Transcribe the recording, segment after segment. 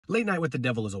Late Night with the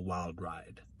Devil is a wild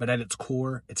ride, but at its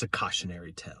core, it's a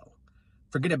cautionary tale.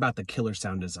 Forget about the killer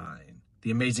sound design, the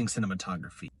amazing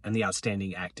cinematography, and the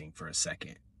outstanding acting for a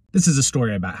second. This is a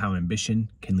story about how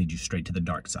ambition can lead you straight to the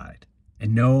dark side.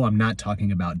 And no, I'm not talking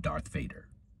about Darth Vader.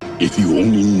 If you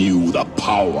only knew the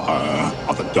power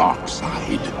of the dark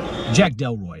side. Jack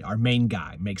Delroy, our main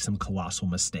guy, makes some colossal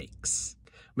mistakes.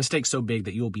 Mistakes so big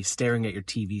that you'll be staring at your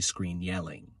TV screen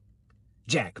yelling,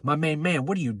 "Jack, my main man,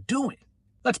 what are you doing?"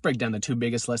 Let's break down the two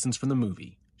biggest lessons from the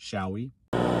movie, shall we?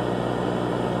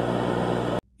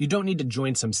 You don't need to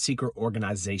join some secret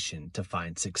organization to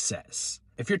find success.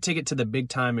 If your ticket to the big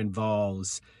time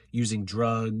involves using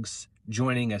drugs,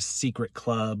 joining a secret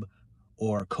club,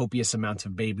 or copious amounts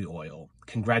of baby oil,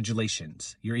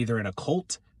 congratulations, you're either in a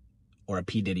cult or a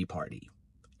P. Diddy party.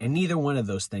 And neither one of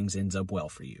those things ends up well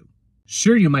for you.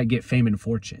 Sure, you might get fame and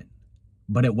fortune,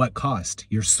 but at what cost?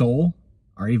 Your soul?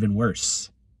 Or even worse,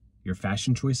 your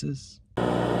fashion choices?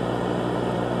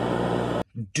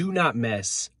 Do not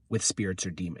mess with spirits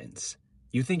or demons.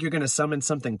 You think you're going to summon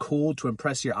something cool to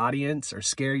impress your audience or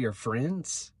scare your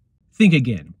friends? Think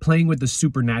again. Playing with the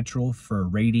supernatural for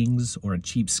ratings or a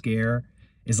cheap scare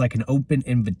is like an open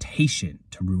invitation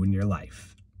to ruin your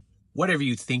life. Whatever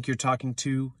you think you're talking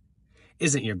to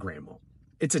isn't your grandma.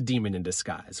 It's a demon in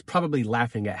disguise, probably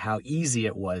laughing at how easy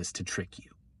it was to trick you.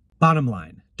 Bottom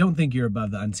line, don't think you're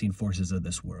above the unseen forces of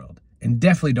this world, and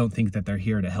definitely don't think that they're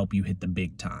here to help you hit the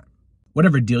big time.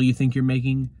 Whatever deal you think you're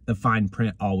making, the fine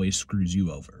print always screws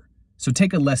you over. So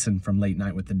take a lesson from Late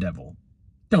Night with the Devil.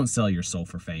 Don't sell your soul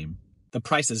for fame. The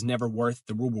price is never worth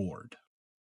the reward.